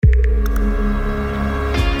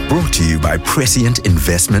Brought to you by Prescient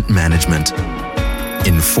Investment Management.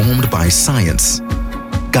 Informed by science.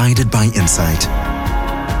 Guided by insight.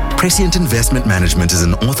 Prescient Investment Management is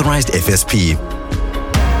an authorized FSP.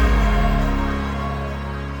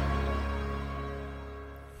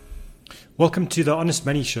 Welcome to the Honest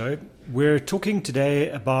Money Show. We're talking today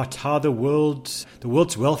about how the world's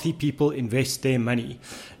wealthy people invest their money.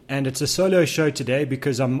 And it's a solo show today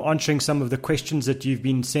because I'm answering some of the questions that you've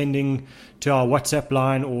been sending to our WhatsApp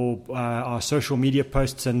line or our social media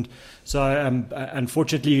posts. And so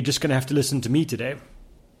unfortunately, you're just going to have to listen to me today.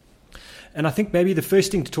 And I think maybe the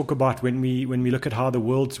first thing to talk about when we look at how the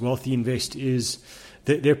world's wealthy invest is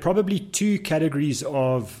that there are probably two categories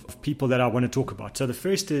of people that I want to talk about. So the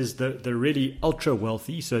first is the really ultra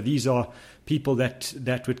wealthy. So these are people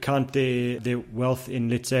that would count their wealth in,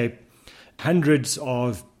 let's say, hundreds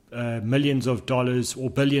of millions of dollars or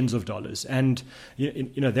billions of dollars, and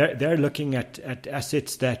they're looking at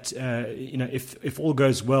assets that if all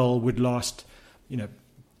goes well would last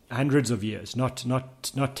hundreds of years, not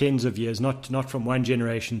tens of years, not from one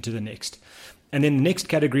generation to the next. And then the next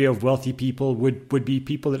category of wealthy people would be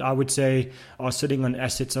people that I would say are sitting on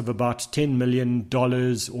assets of about $10 million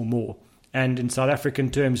or more. And in South African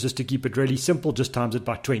terms, just to keep it really simple, just times it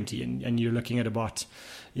by 20, and you're looking at about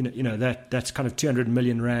that's kind of 200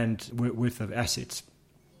 million rand worth of assets.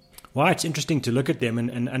 Why it's interesting to look at them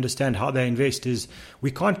and understand how they invest is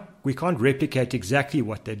we can't replicate exactly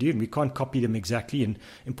what they do, and we can't copy them exactly. And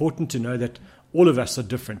important to know that all of us are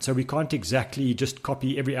different, so we can't exactly just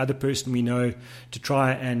copy every other person we know to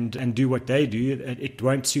try and do what they do. It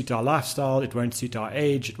won't suit our lifestyle, it won't suit our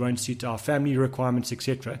age, it won't suit our family requirements,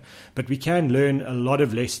 etc. But we can learn a lot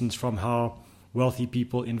of lessons from how wealthy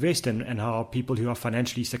people invest and how people who are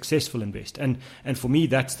financially successful invest. And for me,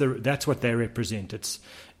 that's what they represent.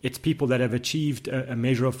 It's people that have achieved a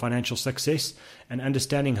measure of financial success, and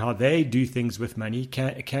understanding how they do things with money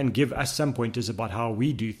can give us some pointers about how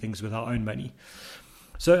we do things with our own money.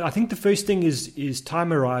 So I think the first thing is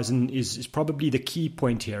time horizon is probably the key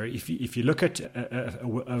point here. If you look at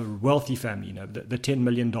a wealthy family, the $10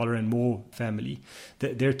 million and more family,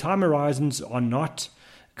 their time horizons are not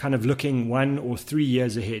kind of looking 1 or 3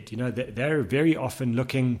 years ahead. They're very often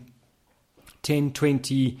looking 10,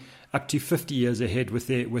 20, up to 50 years ahead with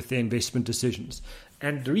their investment decisions.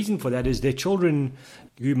 And the reason for that is their children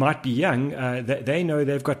who might be young, they know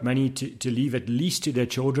they've got money to leave at least to their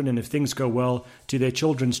children, and if things go well, to their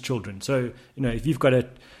children's children. So, if you've got a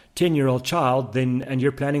 10-year-old child and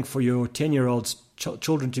you're planning for your 10-year-old's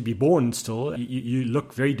children to be born still, you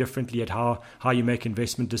look very differently at how you make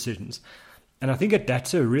investment decisions. And I think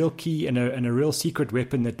that's a real key and a real secret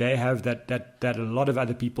weapon that they have that a lot of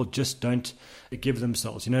other people just don't give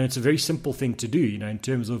themselves. It's a very simple thing to do, in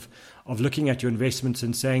terms of looking at your investments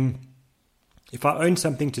and saying, if I own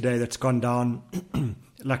something today that's gone down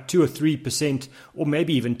like 2 or 3%, or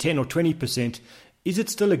maybe even 10 or 20%, is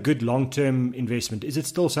it still a good long-term investment? Is it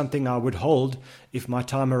still something I would hold if my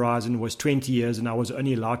time horizon was 20 years and I was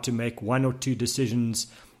only allowed to make 1 or 2 decisions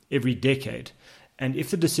every decade? And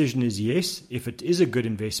if the decision is yes, if it is a good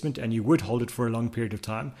investment and you would hold it for a long period of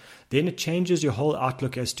time, then it changes your whole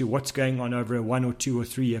outlook as to what's going on over a 1 or 2 or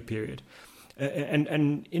 3 year period.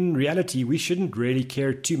 And in reality, we shouldn't really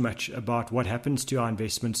care too much about what happens to our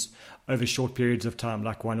investments over short periods of time,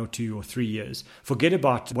 like 1 or 2 or 3 years. Forget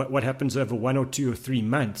about what happens over 1 or 2 or 3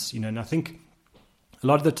 months. And I think a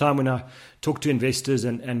lot of the time when I talk to investors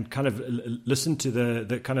and kind of listen to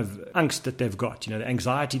the kind of angst that they've got, the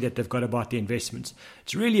anxiety that they've got about their investments,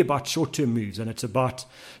 it's really about short-term moves. And it's about,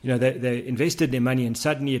 they invested their money and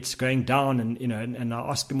suddenly it's going down. And I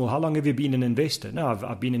ask them, well, how long have you been an investor? No,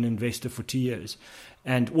 I've been an investor for 2 years.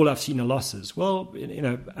 And all I've seen are losses. Well,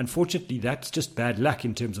 unfortunately, that's just bad luck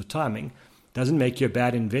in terms of timing. Doesn't make you a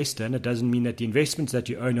bad investor, and it doesn't mean that the investments that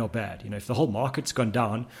you own are bad. If the whole market's gone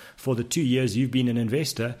down for the 2 years you've been an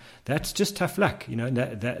investor, that's just tough luck.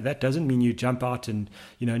 That doesn't mean you jump out and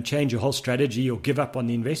change your whole strategy or give up on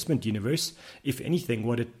the investment universe. If anything,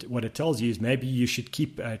 what it tells you is maybe you should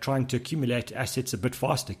keep trying to accumulate assets a bit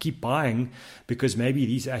faster. Keep buying, because maybe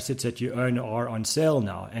these assets that you own are on sale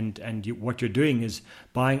now, and what you're doing is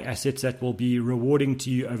buying assets that will be rewarding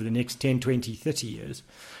to you over the next 10, 20, 30 years.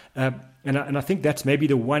 And I think that's maybe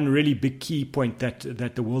the one really big key point that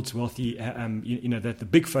the world's wealthy, that the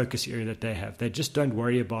big focus area that they have. They just don't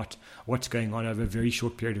worry about what's going on over a very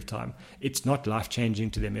short period of time. It's not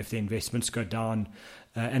life-changing to them if their investments go down.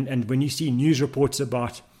 And when you see news reports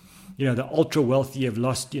about, the ultra wealthy have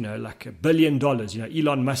lost, like $1 billion.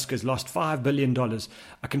 Elon Musk has lost $5 billion.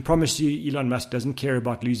 I can promise you Elon Musk doesn't care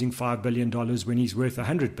about losing $5 billion when he's worth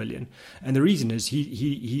 $100 billion. And the reason is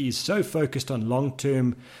he is so focused on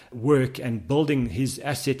long-term work and building his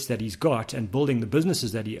assets that he's got and building the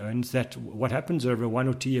businesses that he owns, that what happens over a 1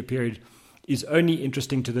 or 2 year period is only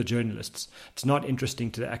interesting to the journalists. It's not interesting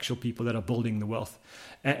to the actual people that are building the wealth.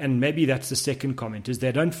 And maybe that's the second comment, is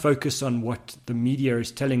they don't focus on what the media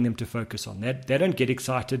is telling them to focus on. They don't get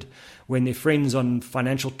excited when their friends on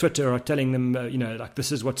financial Twitter are telling them, like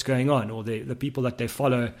this is what's going on, or the people that they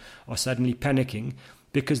follow are suddenly panicking,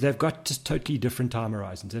 because they've got just totally different time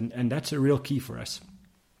horizons. And that's a real key for us.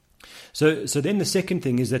 So then the second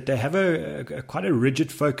thing is that they have a quite a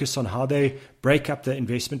rigid focus on how they break up the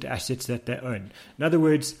investment assets that they own. In other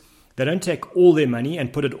words, they don't take all their money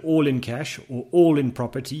and put it all in cash or all in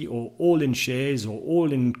property or all in shares or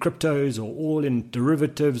all in cryptos or all in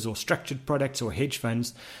derivatives or structured products or hedge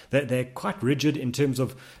funds. They're quite rigid in terms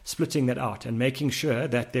of splitting that out and making sure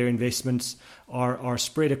that their investments are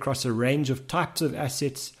spread across a range of types of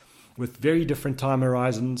assets with very different time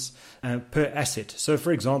horizons per asset. So,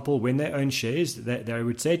 for example, when they own shares, they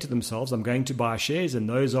would say to themselves, I'm going to buy shares, and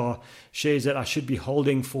those are shares that I should be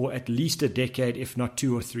holding for at least a decade, if not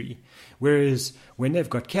 2 or 3. Whereas when they've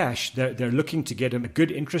got cash, they're looking to get a good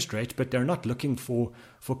interest rate, but they're not looking for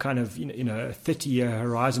kind of a 30-year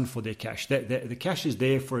horizon for their cash. The cash is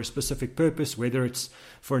there for a specific purpose, whether it's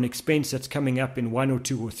for an expense that's coming up in 1 or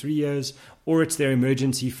 2 or 3 years, or it's their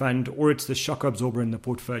emergency fund, or it's the shock absorber in the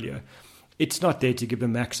portfolio. It's not there to give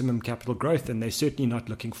them maximum capital growth, and they're certainly not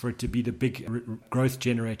looking for it to be the big growth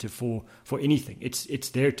generator for anything. It's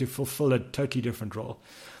there to fulfill a totally different role.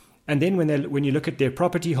 And then when you look at their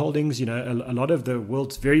property holdings, a lot of the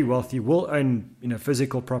world's very wealthy will own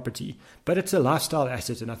physical property, but it's a lifestyle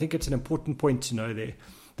asset, and I think it's an important point to know there.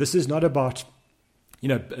 This is not about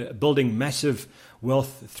building massive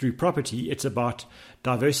wealth through property. It's about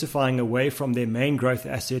diversifying away from their main growth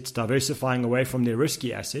assets, diversifying away from their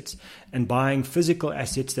risky assets, and buying physical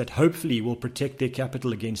assets that hopefully will protect their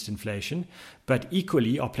capital against inflation, but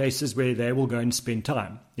equally are places where they will go and spend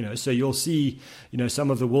time. So you'll see, some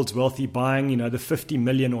of the world's wealthy buying, the $50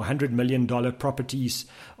 million or $100 million properties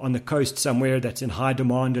on the coast somewhere that's in high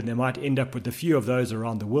demand, and they might end up with a few of those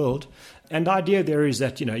around the world. And the idea there is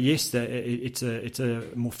that, yes, it's a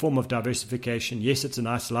more form of diversification. Yes, it's a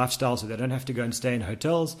nice lifestyle, so they don't have to go and stay in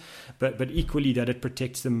hotels, but equally that it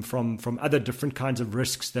protects them from other different kinds of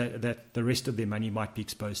risks that the rest of their money might be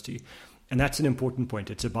exposed to. And that's an important point.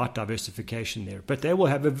 It's about diversification there. But they will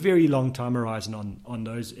have a very long time horizon on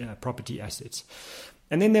those property assets.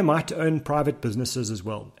 And then they might own private businesses as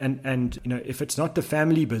well. And if it's not the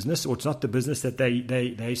family business, or it's not the business that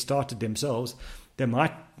they started themselves, they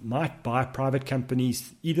might buy private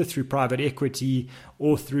companies either through private equity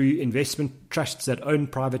or through investment trusts that own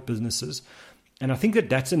private businesses. And I think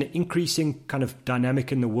that's an increasing kind of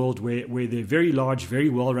dynamic in the world where they're very large, very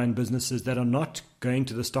well-run businesses that are not going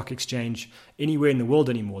to the stock exchange anywhere in the world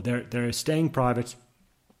anymore. They're staying private,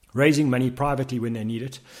 raising money privately when they need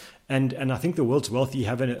it. And I think the world's wealthy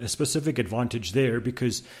have a specific advantage there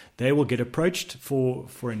because they will get approached for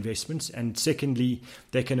investments. And secondly,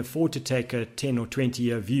 they can afford to take a 10 or 20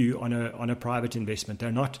 year view on a private investment.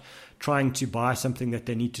 They're not trying to buy something that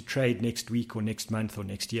they need to trade next week or next month or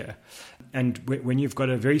next year. And when you've got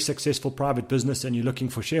a very successful private business and you're looking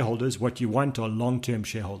for shareholders, what you want are long-term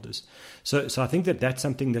shareholders. So I think that's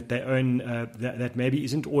something that they own that maybe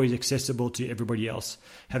isn't always accessible to everybody else.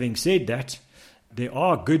 Having said that, there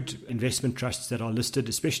are good investment trusts that are listed,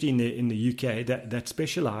 especially in the UK, that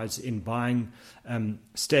specialize in buying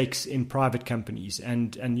stakes in private companies,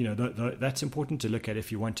 and that's important to look at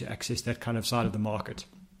if you want to access that kind of side of the market.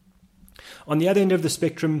 On the other end of the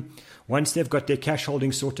spectrum, once they've got their cash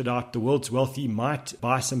holdings sorted out, the world's wealthy might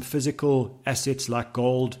buy some physical assets like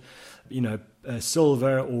gold,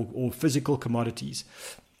 silver, or physical commodities.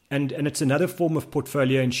 And it's another form of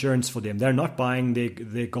portfolio insurance for them. They're not buying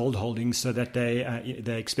their gold holdings so that they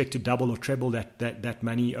expect to double or treble that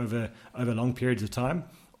money over long periods of time.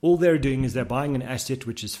 All they're doing is they're buying an asset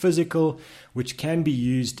which is physical, which can be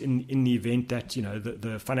used in the event that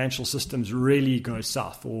the financial systems really go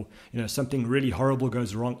south, or something really horrible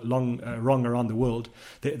goes wrong around the world.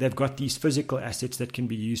 They've got these physical assets that can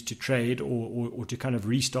be used to trade or to kind of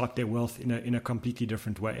restart their wealth in a completely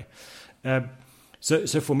different way. So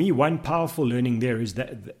for me, one powerful learning there is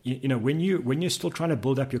that, when you're still trying to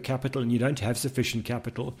build up your capital and you don't have sufficient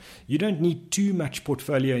capital, you don't need too much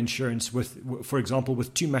portfolio insurance for example,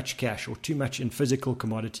 with too much cash or too much in physical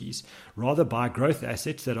commodities. Rather buy growth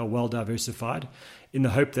assets that are well diversified in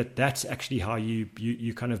the hope that that's actually how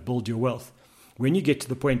you kind of build your wealth. When you get to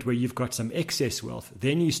the point where you've got some excess wealth,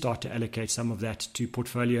 then you start to allocate some of that to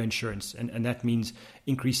portfolio insurance. And that means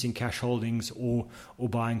increasing cash holdings or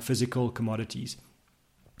buying physical commodities.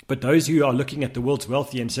 But those who are looking at the world's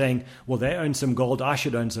wealthy and saying, well, they own some gold, I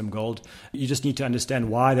should own some gold, you just need to understand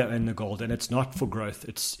why they own the gold. And it's not for growth.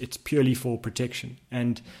 It's purely for protection.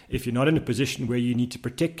 And if you're not in a position where you need to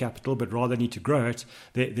protect capital, but rather need to grow it,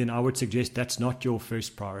 then I would suggest that's not your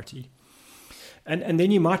first priority. And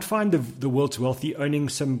then you might find the world's wealthy owning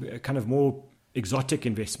some kind of more exotic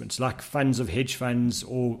investments like funds of hedge funds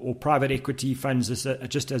or private equity funds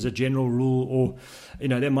just as a general rule, or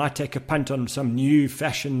they might take a punt on some new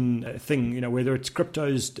fashion thing, whether it's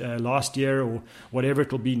cryptos last year or whatever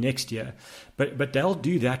it'll be next year, but they'll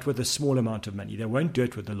do that with a small amount of money. They won't do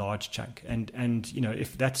it with a large chunk, and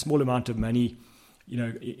if that small amount of money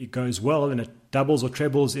it goes well and it doubles or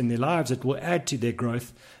trebles in their lives, it will add to their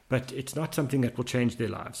growth, but it's not something that will change their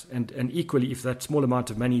lives. And equally, if that small amount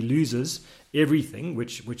of money loses everything,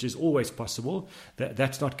 which is always possible,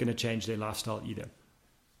 that's not going to change their lifestyle either.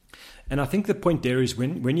 And I think the point there is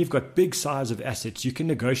when you've got big size of assets, you can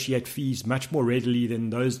negotiate fees much more readily than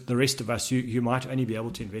the rest of us who might only be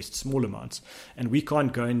able to invest small amounts. And we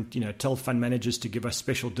can't go and tell fund managers to give us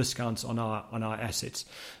special discounts on our assets.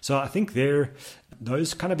 So I think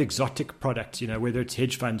those kind of exotic products, whether it's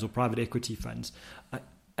hedge funds or private equity funds,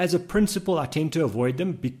 as a principle, I tend to avoid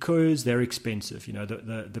them because they're expensive.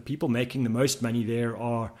 The people making the most money there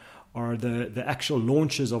are the actual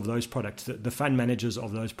launchers of those products, the fund managers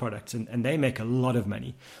of those products, and they make a lot of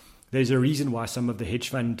money. There's a reason why some of the hedge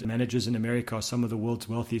fund managers in America are some of the world's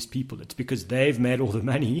wealthiest people. It's because they've made all the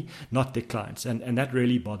money, not their clients, and that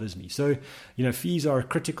really bothers me. So, fees are a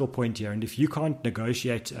critical point here, and if you can't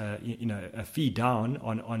negotiate, a fee down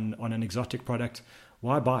on an exotic product,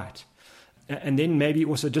 why buy it? And then maybe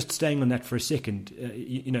also just staying on that for a second,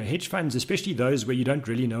 hedge funds, especially those where you don't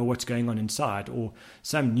really know what's going on inside, or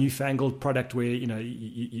some newfangled product where,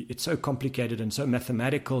 it's so complicated and so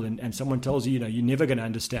mathematical and someone tells you, you're never going to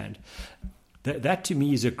understand. That to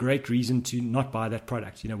me is a great reason to not buy that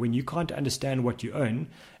product. When you can't understand what you own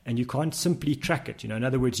and you can't simply track it. In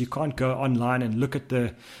other words, you can't go online and look at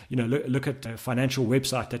look at a financial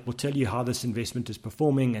website that will tell you how this investment is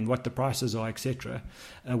performing and what the prices are, etc.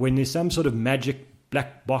 When there's some sort of magic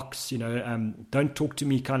black box, don't talk to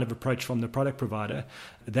me kind of approach from the product provider,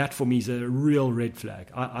 that for me is a real red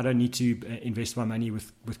flag. I don't need to invest my money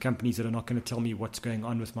with companies that are not going to tell me what's going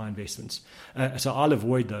on with my investments. So I'll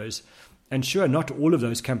avoid those. And sure, not all of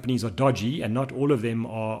those companies are dodgy and not all of them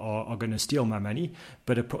are going to steal my money,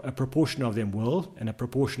 but a proportion of them will, and a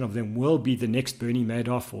proportion of them will be the next Bernie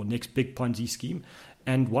Madoff or next big Ponzi scheme.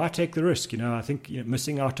 And why take the risk? I think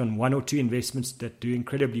missing out on one or two investments that do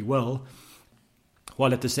incredibly well,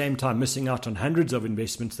 while at the same time missing out on hundreds of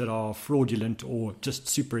investments that are fraudulent or just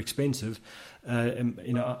super expensive,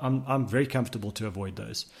 I'm very comfortable to avoid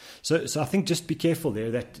those. So I think just be careful there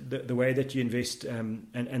that the way that you invest and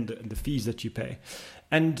the fees that you pay.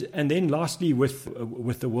 And then lastly,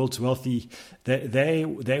 with the world's wealthy, they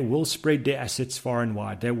will spread their assets far and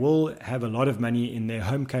wide. They will have a lot of money in their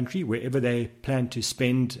home country, wherever they plan to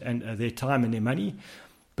spend their time and their money.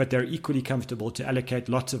 But they're equally comfortable to allocate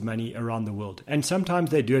lots of money around the world. And sometimes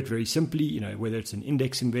they do it very simply, whether it's in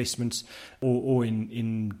index investments or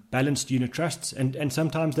in balanced unit trusts. And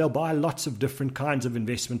sometimes they'll buy lots of different kinds of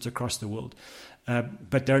investments across the world.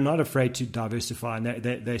 But they're not afraid to diversify, and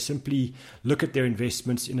they simply look at their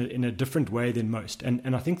investments in a different way than most.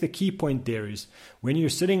 And I think the key point there is when you're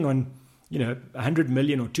sitting on 100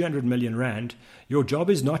 million or 200 million rand, your job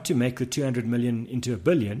is not to make the 200 million into a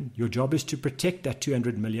billion. Your job is to protect that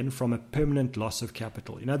 200 million from a permanent loss of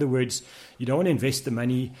capital. In other words, you don't want to invest the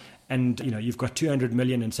money and you've got 200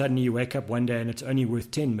 million and suddenly you wake up one day and it's only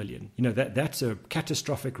worth 10 million. That's a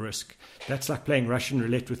catastrophic risk. That's like playing Russian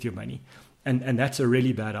roulette with your money. And that's a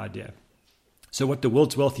really bad idea. So what the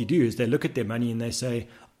world's wealthy do is they look at their money and they say,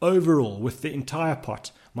 overall, with the entire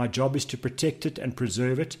pot, my job is to protect it and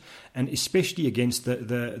preserve it, and especially against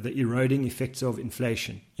the eroding effects of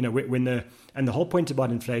inflation. And the whole point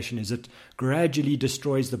about inflation is it gradually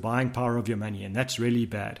destroys the buying power of your money, and that's really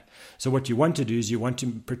bad. So what you want to do is you want to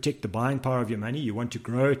protect the buying power of your money. You want to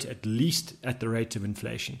grow it at least at the rate of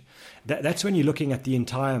inflation. That's when you're looking at the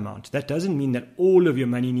entire amount. That doesn't mean that all of your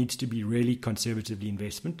money needs to be really conservatively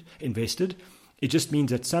invested. It just means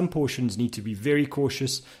that some portions need to be very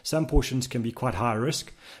cautious. Some portions can be quite high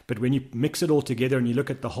risk. But when you mix it all together and you look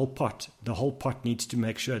at the whole pot needs to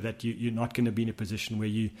make sure that you're not going to be in a position where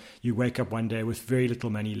you wake up one day with very little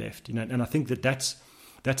money left. And I think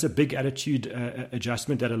that's a big attitude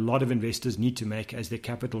adjustment that a lot of investors need to make as their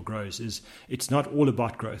capital grows. Is it's not all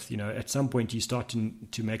about growth. At some point you start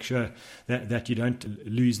to make sure that you don't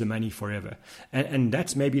lose the money forever. And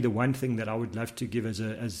that's maybe the one thing that I would love to give as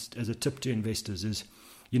a tip to investors is,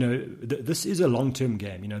 this is a long-term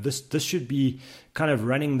game. This should be kind of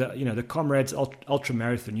running the Comrades ultra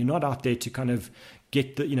marathon. You're not out there to kind of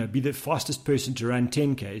get be the fastest person to run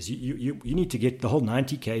 10Ks. You need to get the whole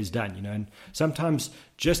 90Ks done, and sometimes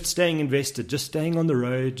just staying invested, just staying on the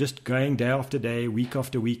road, just going day after day, week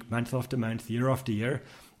after week, month after month, year after year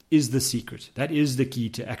is the secret. That is the key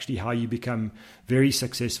to actually how you become very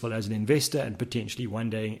successful as an investor and potentially one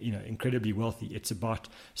day, incredibly wealthy. It's about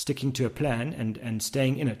sticking to a plan and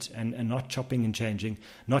staying in it and not chopping and changing,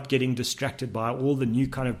 not getting distracted by all the new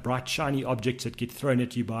kind of bright, shiny objects that get thrown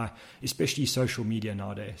at you by especially social media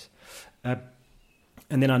nowadays.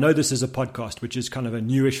 And then I know this is a podcast, which is kind of a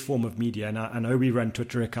newish form of media. And I know we run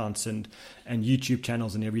Twitter accounts and YouTube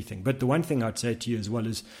channels and everything. But the one thing I'd say to you as well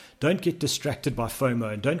is don't get distracted by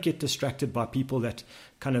FOMO and don't get distracted by people that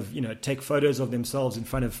kind of, take photos of themselves in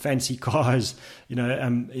front of fancy cars. I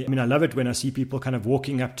love it when I see people kind of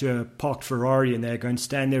walking up to a parked Ferrari and they go and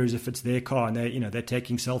stand there as if it's their car and they're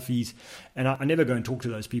taking selfies. And I never go and talk to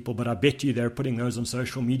those people, but I bet you they're putting those on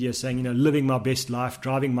social media saying, living my best life,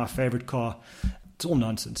 driving my favorite car. It's all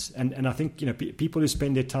nonsense. And I think, people who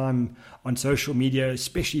spend their time on social media,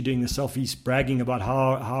 especially doing the selfies, bragging about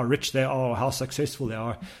how rich they are or how successful they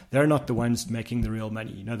are, they're not the ones making the real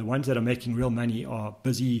money. The ones that are making real money are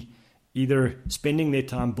busy either spending their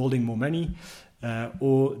time building more money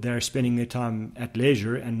or they're spending their time at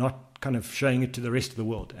leisure and not kind of showing it to the rest of the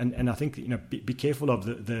world. And I think, be careful of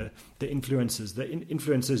the influencers. The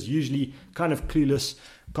influencers usually kind of clueless,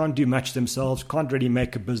 can't do much themselves, can't really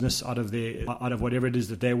make a business out of whatever it is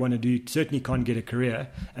that they want to do, certainly can't get a career,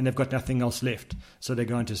 and they've got nothing else left. So they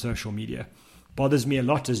go into social media. Bothers me a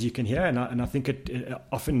lot, as you can hear, and I think it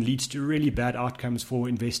often leads to really bad outcomes for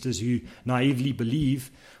investors who naively believe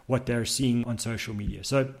what they're seeing on social media.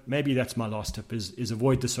 So maybe that's my last tip is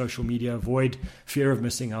avoid the social media, avoid fear of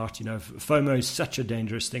missing out. FOMO is such a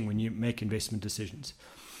dangerous thing when you make investment decisions.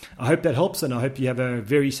 I hope that helps, and I hope you have a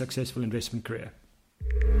very successful investment career.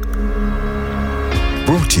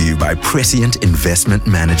 Brought to you by Prescient Investment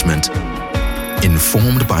Management.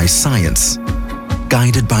 Informed by science,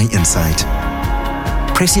 guided by insight.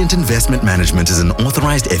 Prescient Investment Management is an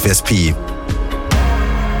authorized FSP.